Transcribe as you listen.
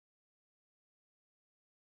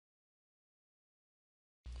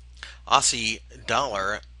Aussie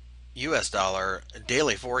dollar, US dollar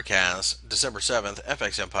daily forecast, December 7th,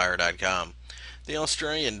 fxempire.com. The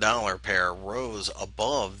Australian dollar pair rose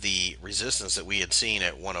above the resistance that we had seen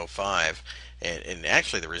at 105, and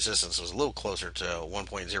actually the resistance was a little closer to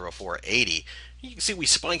 1.0480. You can see we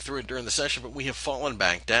spiked through it during the session, but we have fallen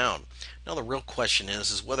back down. Now the real question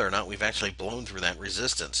is whether or not we've actually blown through that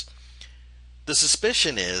resistance. The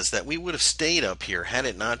suspicion is that we would have stayed up here had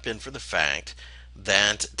it not been for the fact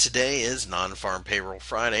that today is non-farm payroll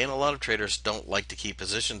Friday, and a lot of traders don't like to keep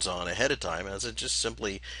positions on ahead of time, as it just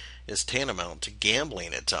simply is tantamount to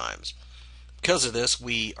gambling at times. Because of this,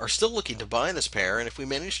 we are still looking to buy this pair, and if we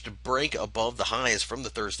manage to break above the highs from the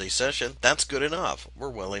Thursday session, that's good enough. We're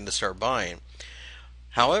willing to start buying.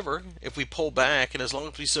 However, if we pull back, and as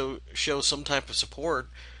long as we show some type of support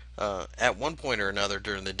at one point or another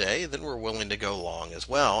during the day, then we're willing to go long as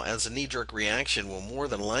well, as the knee-jerk reaction will more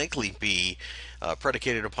than likely be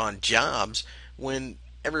predicated upon jobs when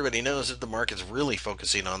everybody knows that the market's really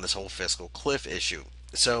focusing on this whole fiscal cliff issue.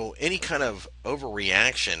 So any kind of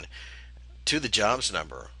overreaction to the jobs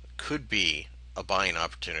number could be a buying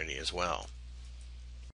opportunity as well.